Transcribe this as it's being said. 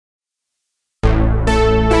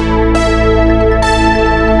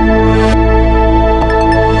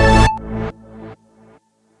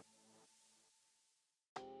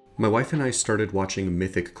My wife and I started watching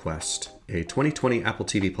Mythic Quest, a 2020 Apple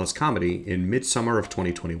TV Plus comedy, in midsummer of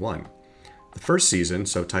 2021. The first season,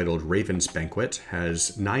 so titled Raven's Banquet,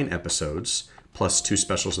 has 9 episodes, plus 2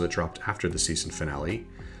 specials that dropped after the season finale.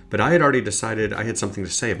 But I had already decided I had something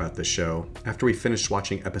to say about this show after we finished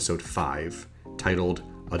watching episode 5, titled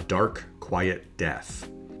A Dark, Quiet Death.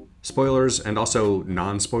 Spoilers and also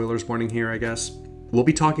non-spoilers warning here, I guess. We'll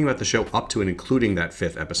be talking about the show up to and including that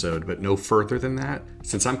 5th episode, but no further than that,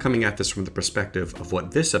 since I'm coming at this from the perspective of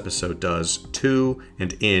what this episode does to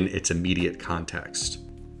and in its immediate context.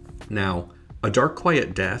 Now, A Dark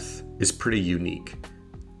Quiet Death is pretty unique.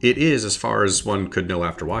 It is, as far as one could know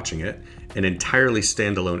after watching it, an entirely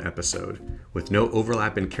standalone episode, with no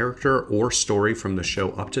overlap in character or story from the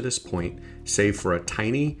show up to this point, save for a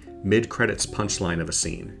tiny, mid-credits punchline of a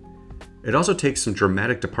scene. It also takes some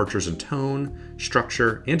dramatic departures in tone,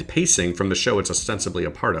 structure, and pacing from the show it's ostensibly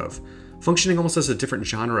a part of, functioning almost as a different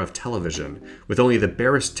genre of television, with only the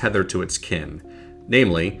barest tether to its kin.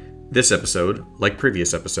 Namely, this episode, like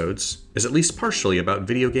previous episodes, is at least partially about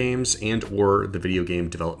video games and/or the video game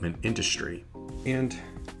development industry. And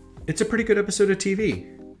it's a pretty good episode of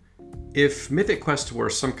TV. If Mythic Quest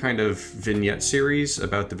were some kind of vignette series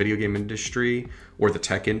about the video game industry or the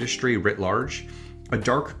tech industry writ large, A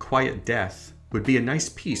Dark Quiet Death would be a nice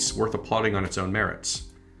piece worth applauding on its own merits.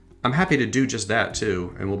 I'm happy to do just that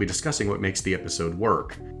too, and we'll be discussing what makes the episode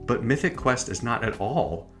work. But Mythic Quest is not at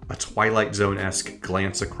all a Twilight Zone-esque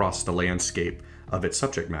glance across the landscape of its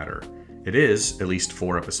subject matter. It is, at least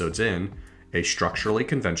 4 episodes in, a structurally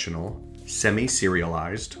conventional,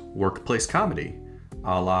 semi-serialized workplace comedy,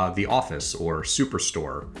 a la The Office or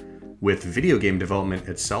Superstore, with video game development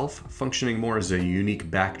itself functioning more as a unique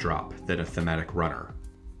backdrop than a thematic runner.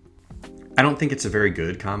 I don't think it's a very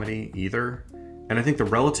good comedy either, and I think the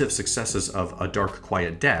relative successes of A Dark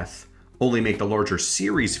Quiet Death only make the larger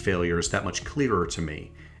series failures that much clearer to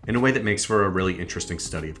me, in a way that makes for a really interesting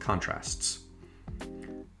study of contrasts.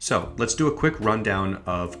 So, let's do a quick rundown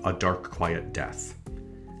of A Dark Quiet Death.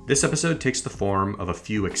 This episode takes the form of a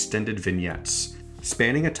few extended vignettes,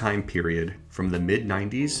 spanning a time period from the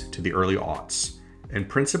mid-90s to the early aughts, and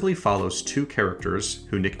principally follows 2 characters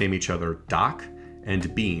who nickname each other Doc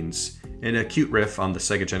and Beans, in a cute riff on the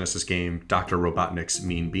Sega Genesis game Dr. Robotnik's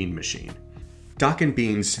Mean Bean Machine. Doc and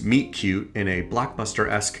Beans meet cute in a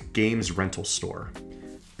Blockbuster-esque games rental store.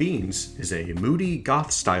 Beans is a moody,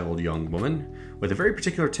 goth-styled young woman with a very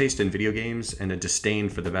particular taste in video games and a disdain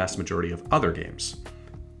for the vast majority of other games.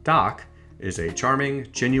 Doc is a charming,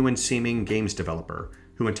 genuine-seeming games developer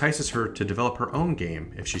who entices her to develop her own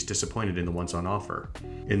game if she's disappointed in the ones on offer.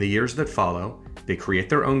 In the years that follow, they create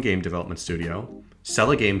their own game development studio, sell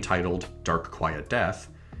a game titled Dark Quiet Death,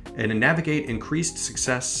 and navigate increased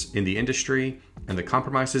success in the industry and the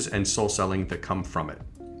compromises and soul-selling that come from it.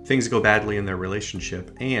 Things go badly in their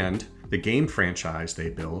relationship, and the game franchise they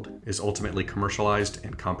build is ultimately commercialized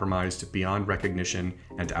and compromised beyond recognition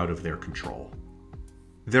and out of their control.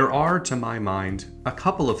 There are, to my mind, a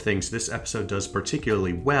couple of things this episode does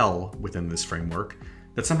particularly well within this framework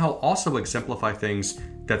that somehow also exemplify things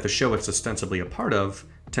that the show it's ostensibly a part of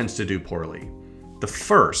tends to do poorly. The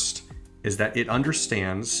first is that it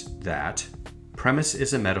understands that premise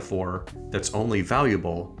is a metaphor that's only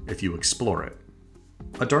valuable if you explore it.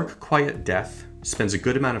 A Dark Quiet Death spends a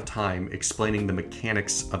good amount of time explaining the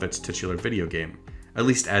mechanics of its titular video game, at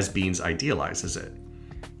least as Beans idealizes it.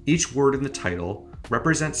 Each word in the title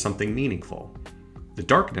represents something meaningful. The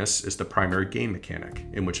darkness is the primary game mechanic,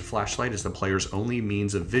 in which a flashlight is the player's only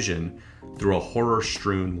means of vision through a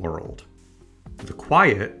horror-strewn world. The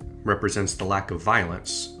quiet represents the lack of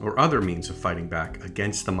violence or other means of fighting back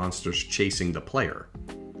against the monsters chasing the player.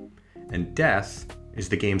 And death is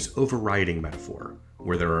the game's overriding metaphor,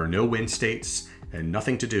 where there are no win states and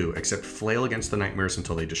nothing to do except flail against the nightmares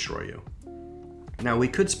until they destroy you. Now, we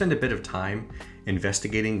could spend a bit of time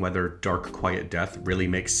investigating whether Dark Quiet Death really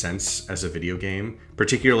makes sense as a video game,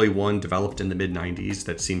 particularly one developed in the mid-90s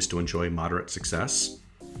that seems to enjoy moderate success.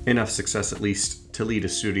 Enough success, at least, to lead a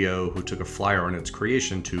studio who took a flyer on its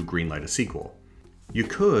creation to greenlight a sequel. You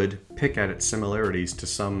could pick at its similarities to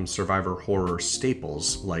some survivor horror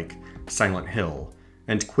staples like Silent Hill,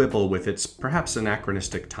 and quibble with its perhaps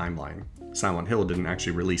anachronistic timeline. Silent Hill didn't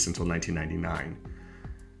actually release until 1999.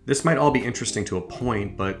 This might all be interesting to a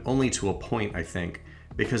point, but only to a point, I think,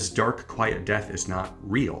 because Dark Quiet Death is not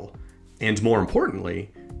real. And more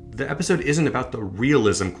importantly, the episode isn't about the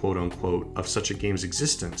realism, quote-unquote, of such a game's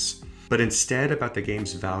existence, but instead about the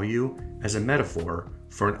game's value as a metaphor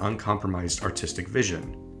for an uncompromised artistic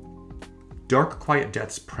vision. Dark Quiet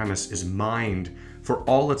Death's premise is mined for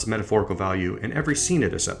all its metaphorical value in every scene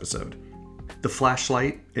of this episode. The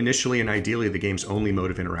flashlight, initially and ideally the game's only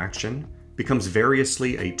mode of interaction, becomes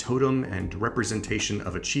variously a totem and representation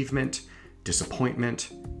of achievement,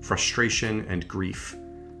 disappointment, frustration, and grief.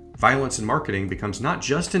 Violence in marketing becomes not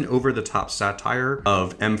just an over-the-top satire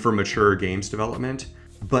of M for mature games development,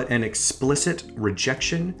 but an explicit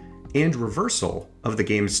rejection and reversal of the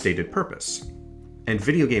game's stated purpose. And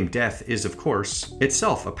video game death is, of course,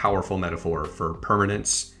 itself a powerful metaphor for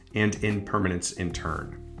permanence and impermanence in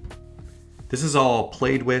turn. This is all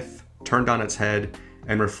played with, turned on its head,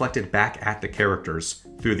 and reflected back at the characters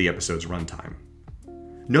through the episode's runtime.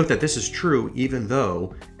 Note that this is true even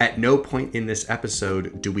though at no point in this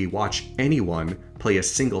episode do we watch anyone play a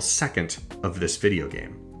single second of this video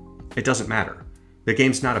game. It doesn't matter. The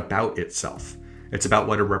game's not about itself. It's about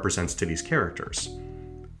what it represents to these characters.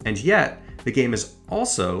 And yet, the game is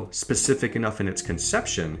also specific enough in its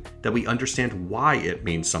conception that we understand why it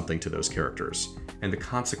means something to those characters, and the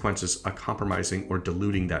consequences of compromising or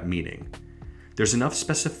diluting that meaning. There's enough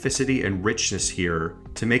specificity and richness here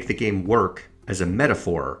to make the game work as a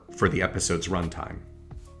metaphor for the episode's runtime.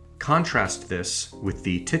 Contrast this with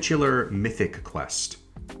the titular Mythic quest.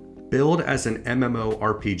 Billed as an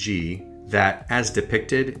MMORPG that, as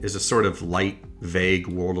depicted, is a sort of light, vague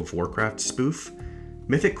World of Warcraft spoof,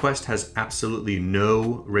 Mythic Quest has absolutely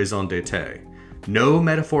no raison d'etre, no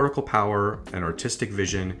metaphorical power and artistic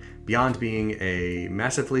vision beyond being a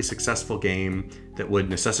massively successful game that would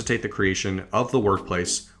necessitate the creation of the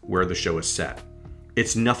workplace where the show is set.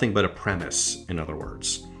 It's nothing but a premise, in other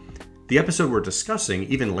words. The episode we're discussing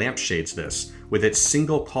even lampshades this with its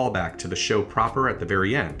single callback to the show proper at the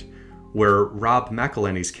very end, where Rob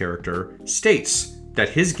McElhenney's character states that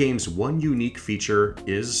his game's one unique feature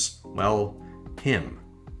is, well, him.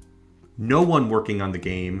 No one working on the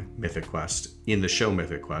game Mythic Quest, in the show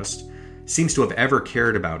Mythic Quest, seems to have ever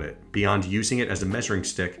cared about it beyond using it as a measuring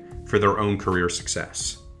stick for their own career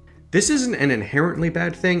success. This isn't an inherently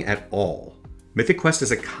bad thing at all. Mythic Quest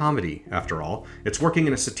is a comedy, after all. It's working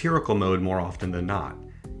in a satirical mode more often than not.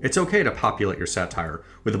 It's okay to populate your satire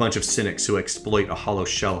with a bunch of cynics who exploit a hollow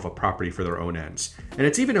shell of a property for their own ends. And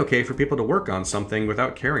it's even okay for people to work on something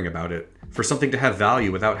without caring about it, for something to have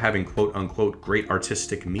value without having quote-unquote great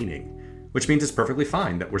artistic meaning. Which means it's perfectly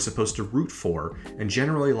fine that we're supposed to root for and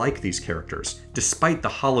generally like these characters, despite the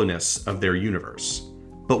hollowness of their universe.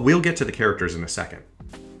 But we'll get to the characters in a second.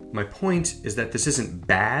 My point is that this isn't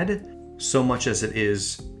bad so much as it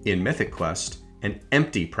is, in Mythic Quest, an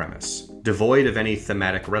empty premise, devoid of any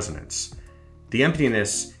thematic resonance. The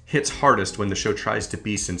emptiness hits hardest when the show tries to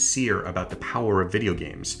be sincere about the power of video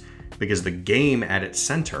games, because the game at its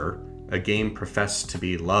center, a game professed to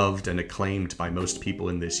be loved and acclaimed by most people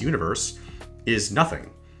in this universe, is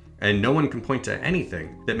nothing. And no one can point to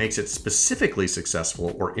anything that makes it specifically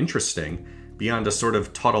successful or interesting beyond a sort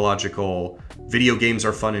of tautological, video games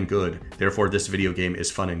are fun and good, therefore this video game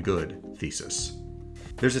is fun and good thesis.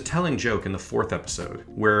 There's a telling joke in the 4th episode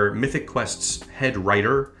where Mythic Quest's head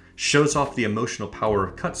writer shows off the emotional power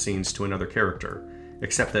of cutscenes to another character,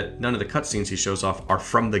 except that none of the cutscenes he shows off are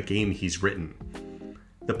from the game he's written.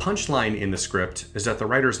 The punchline in the script is that the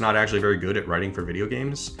writer's not actually very good at writing for video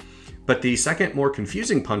games, but the second, more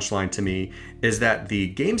confusing punchline to me is that the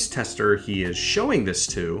games tester he is showing this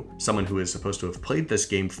to, someone who is supposed to have played this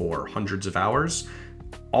game for hundreds of hours,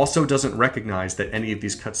 also doesn't recognize that any of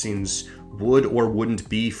these cutscenes would or wouldn't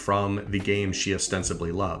be from the game she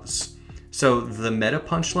ostensibly loves. So the meta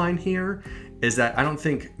punchline here is that I don't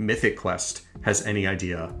think Mythic Quest has any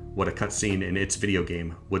idea what a cutscene in its video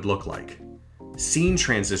game would look like. Scene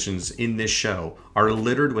transitions in this show are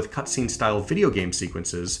littered with cutscene-style video game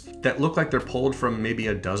sequences that look like they're pulled from maybe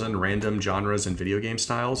a dozen random genres and video game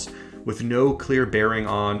styles, with no clear bearing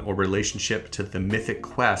on or relationship to the Mythic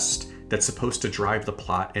Quest that's supposed to drive the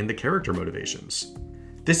plot and the character motivations.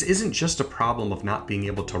 This isn't just a problem of not being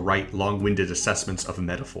able to write long-winded assessments of a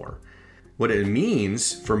metaphor. What it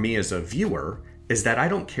means, for me as a viewer, is that I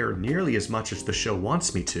don't care nearly as much as the show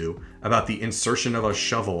wants me to about the insertion of a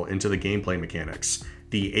shovel into the gameplay mechanics,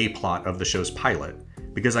 the A-plot of the show's pilot,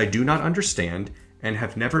 because I do not understand and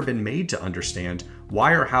have never been made to understand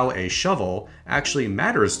why or how a shovel actually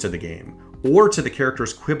matters to the game, or to the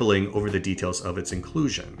characters quibbling over the details of its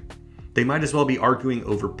inclusion. They might as well be arguing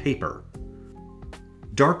over paper.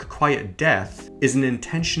 Dark Quiet Death is an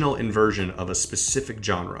intentional inversion of a specific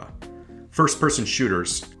genre. First-person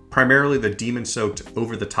shooters, primarily the demon-soaked,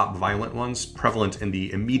 over-the-top violent ones prevalent in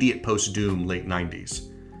the immediate post-Doom late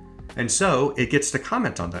 90s. And so, it gets to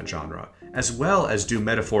comment on that genre, as well as do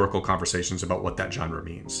metaphorical conversations about what that genre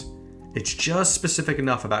means. It's just specific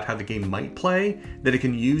enough about how the game might play that it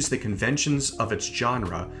can use the conventions of its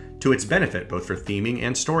genre to its benefit, both for theming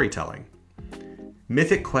and storytelling.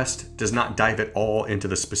 Mythic Quest does not dive at all into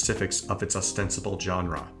the specifics of its ostensible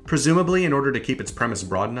genre, presumably in order to keep its premise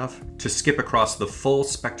broad enough to skip across the full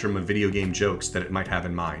spectrum of video game jokes that it might have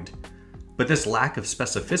in mind. But this lack of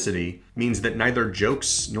specificity means that neither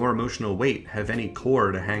jokes nor emotional weight have any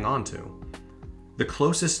core to hang on to. The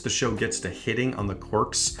closest the show gets to hitting on the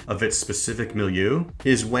quirks of its specific milieu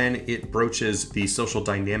is when it broaches the social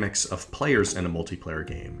dynamics of players in a multiplayer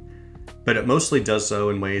game. But it mostly does so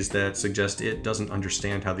in ways that suggest it doesn't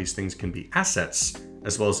understand how these things can be assets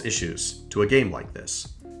as well as issues to a game like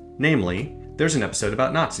this. Namely, there's an episode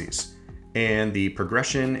about Nazis, and the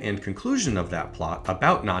progression and conclusion of that plot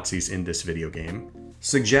about Nazis in this video game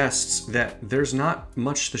suggests that there's not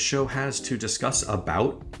much the show has to discuss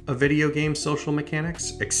about a video game's social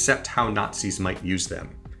mechanics, except how Nazis might use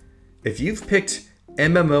them. If you've picked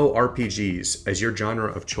MMORPGs as your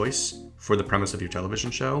genre of choice for the premise of your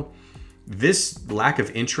television show, this lack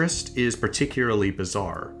of interest is particularly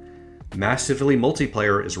bizarre. Massively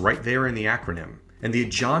multiplayer is right there in the acronym, and the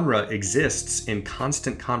genre exists in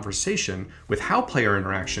constant conversation with how player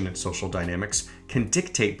interaction and social dynamics can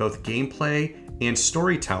dictate both gameplay and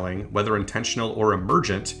storytelling, whether intentional or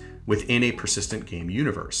emergent, within a persistent game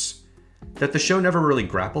universe. That the show never really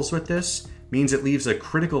grapples with this means it leaves a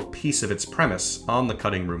critical piece of its premise on the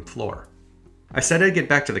cutting room floor. I said I'd get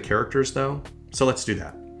back to the characters though, so let's do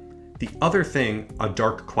that. The other thing A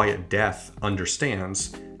Dark Quiet Death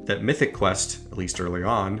understands that Mythic Quest, at least early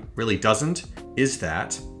on, really doesn't, is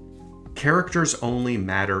that characters only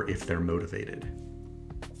matter if they're motivated.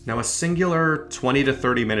 Now, a singular 20 to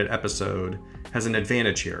 30 minute episode has an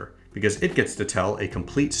advantage here because it gets to tell a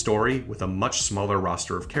complete story with a much smaller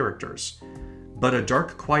roster of characters. But A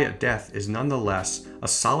Dark Quiet Death is nonetheless a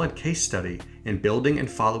solid case study in building and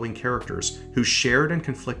following characters whose shared and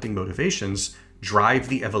conflicting motivations drive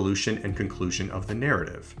the evolution and conclusion of the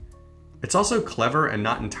narrative. It's also clever and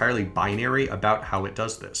not entirely binary about how it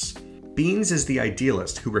does this. Beans is the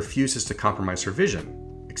idealist who refuses to compromise her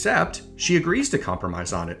vision, except she agrees to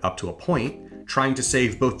compromise on it up to a point, trying to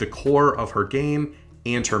save both the core of her game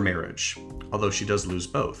and her marriage, although she does lose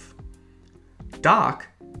both. Doc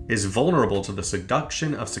is vulnerable to the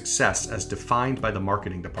seduction of success as defined by the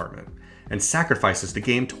marketing department, and sacrifices the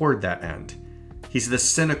game toward that end. He's the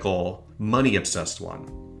cynical, money-obsessed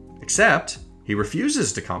one. Except, he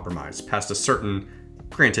refuses to compromise past a certain,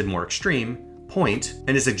 granted more extreme, point,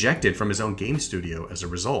 and is ejected from his own game studio as a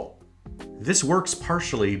result. This works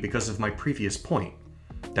partially because of my previous point.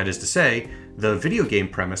 That is to say, the video game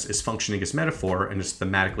premise is functioning as metaphor and is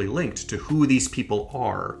thematically linked to who these people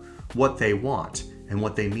are, what they want, and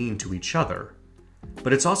what they mean to each other.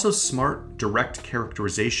 But it's also smart, direct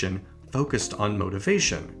characterization focused on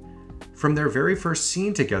motivation. From their very first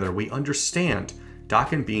scene together, we understand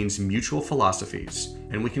Doc and Bean's mutual philosophies,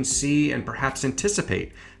 and we can see and perhaps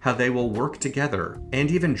anticipate how they will work together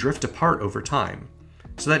and even drift apart over time,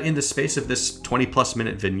 so that in the space of this 20+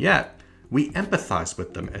 minute vignette, we empathize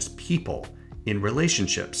with them as people in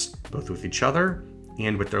relationships, both with each other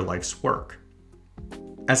and with their life's work.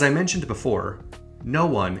 As I mentioned before, no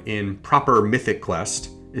one in proper Mythic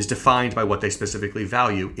Quest is defined by what they specifically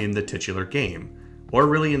value in the titular game, or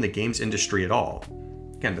really in the games industry at all.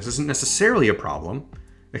 Again, this isn't necessarily a problem,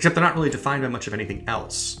 except they're not really defined by much of anything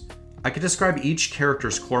else. I could describe each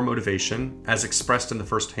character's core motivation as expressed in the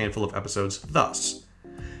first handful of episodes thus.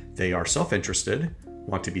 They are self-interested,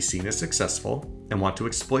 want to be seen as successful, and want to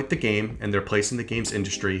exploit the game and their place in the games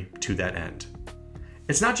industry to that end.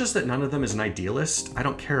 It's not just that none of them is an idealist, I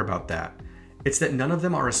don't care about that. It's that none of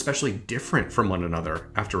them are especially different from one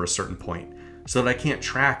another after a certain point, so that I can't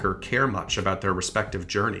track or care much about their respective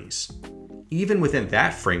journeys. Even within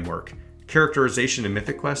that framework, characterization in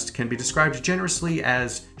Mythic Quest can be described generously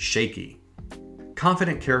as shaky.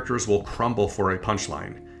 Confident characters will crumble for a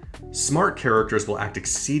punchline. Smart characters will act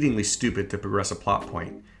exceedingly stupid to progress a plot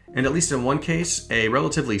point. And at least in one case, a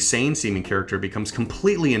relatively sane-seeming character becomes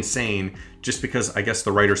completely insane just because I guess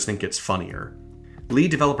the writers think it's funnier.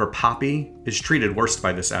 Lead developer Poppy is treated worst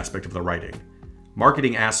by this aspect of the writing.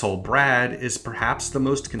 Marketing asshole Brad is perhaps the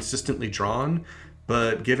most consistently drawn,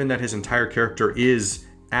 but given that his entire character is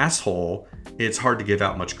asshole, it's hard to give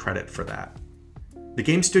out much credit for that. The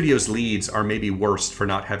game studio's leads are maybe worst for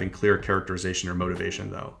not having clear characterization or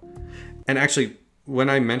motivation though. And actually, when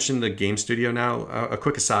I mention the game studio now, a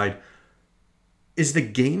quick aside, is the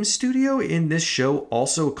game studio in this show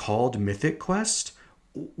also called Mythic Quest?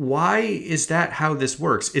 Why is that how this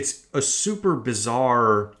works? It's a super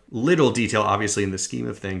bizarre little detail, obviously, in the scheme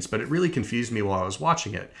of things, but it really confused me while I was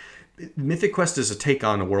watching it. Mythic Quest is a take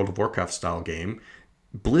on a World of Warcraft style game.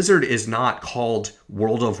 Blizzard is not called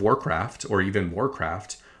World of Warcraft or even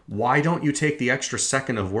Warcraft. why don't you take the extra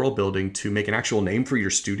second of world building to make an actual name for your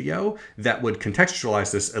studio that would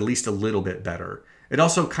contextualize this at least a little bit better? It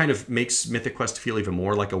also kind of makes Mythic Quest feel even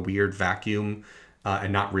more like a weird vacuum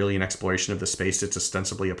and not really an exploration of the space it's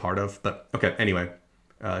ostensibly a part of. But okay, anyway,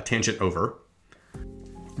 tangent over.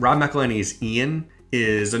 Rob McElhenney's Ian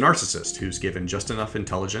is a narcissist who's given just enough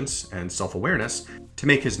intelligence and self-awareness to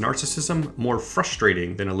make his narcissism more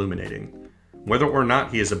frustrating than illuminating. Whether or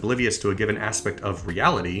not he is oblivious to a given aspect of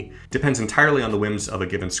reality depends entirely on the whims of a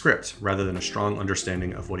given script, rather than a strong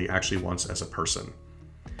understanding of what he actually wants as a person.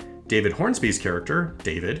 David Hornsby's character,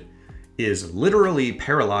 David, is literally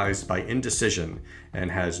paralyzed by indecision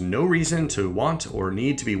and has no reason to want or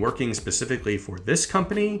need to be working specifically for this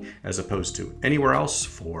company as opposed to anywhere else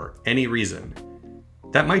for any reason.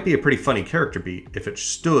 That might be a pretty funny character beat if it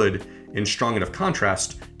stood in strong enough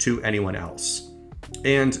contrast to anyone else.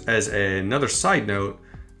 And as another side note,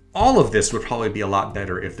 all of this would probably be a lot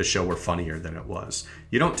better if the show were funnier than it was.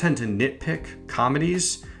 You don't tend to nitpick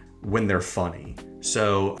comedies when they're funny.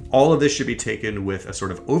 So all of this should be taken with a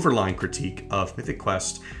sort of overlying critique of Mythic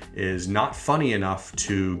Quest is not funny enough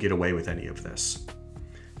to get away with any of this.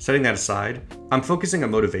 Setting that aside, I'm focusing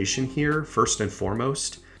on motivation here first and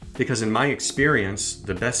foremost, because in my experience,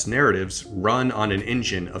 the best narratives run on an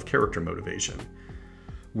engine of character motivation.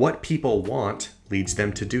 What people want leads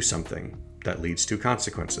them to do something. That leads to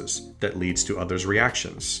consequences. That leads to others'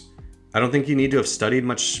 reactions. I don't think you need to have studied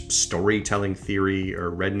much storytelling theory or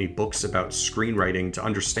read any books about screenwriting to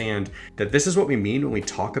understand that this is what we mean when we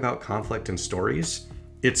talk about conflict in stories.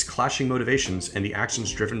 It's clashing motivations and the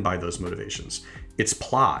actions driven by those motivations. It's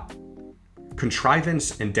plot.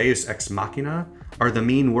 Contrivance and deus ex machina are the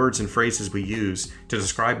mean words and phrases we use to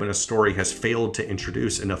describe when a story has failed to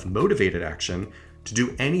introduce enough motivated action to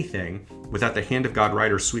do anything without the hand of God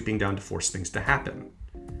writer sweeping down to force things to happen.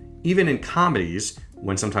 Even in comedies,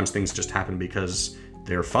 when sometimes things just happen because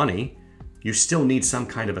they're funny, you still need some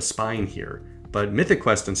kind of a spine here. But Mythic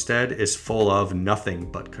Quest instead is full of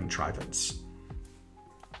nothing but contrivance.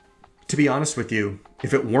 To be honest with you,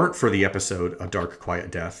 if it weren't for the episode A Dark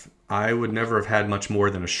Quiet Death, I would never have had much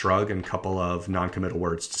more than a shrug and a couple of non-committal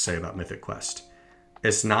words to say about Mythic Quest.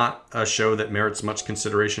 It's not a show that merits much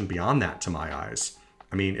consideration beyond that to my eyes.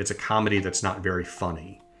 I mean, it's a comedy that's not very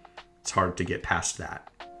funny. It's hard to get past that.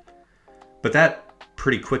 But that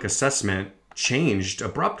pretty quick assessment changed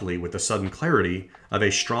abruptly with the sudden clarity of a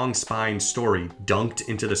strong spine story dunked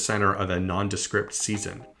into the center of a nondescript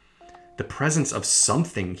season. The presence of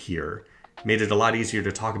something here made it a lot easier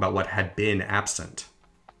to talk about what had been absent.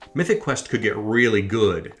 Mythic Quest could get really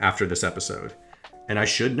good after this episode. And I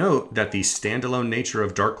should note that the standalone nature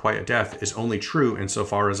of Dark Quiet Death is only true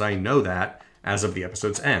insofar as I know that as of the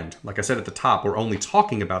episode's end. Like I said at the top, we're only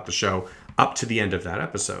talking about the show up to the end of that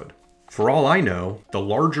episode. For all I know, the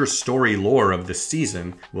larger story lore of this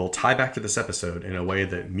season will tie back to this episode in a way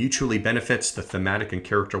that mutually benefits the thematic and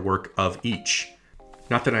character work of each.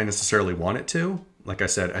 Not that I necessarily want it to. Like I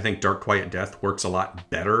said, I think Dark Quiet Death works a lot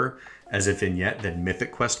better as a vignette than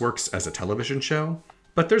Mythic Quest works as a television show,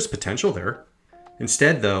 but there's potential there.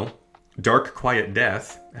 Instead, though, Dark Quiet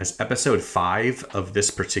Death, as episode 5 of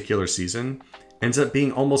this particular season, ends up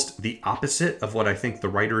being almost the opposite of what I think the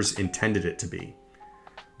writers intended it to be.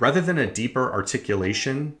 Rather than a deeper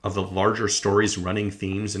articulation of the larger story's running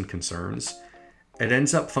themes and concerns, it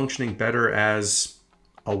ends up functioning better as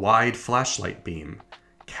a wide flashlight beam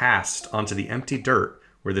cast onto the empty dirt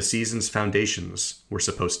where the season's foundations were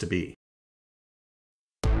supposed to be.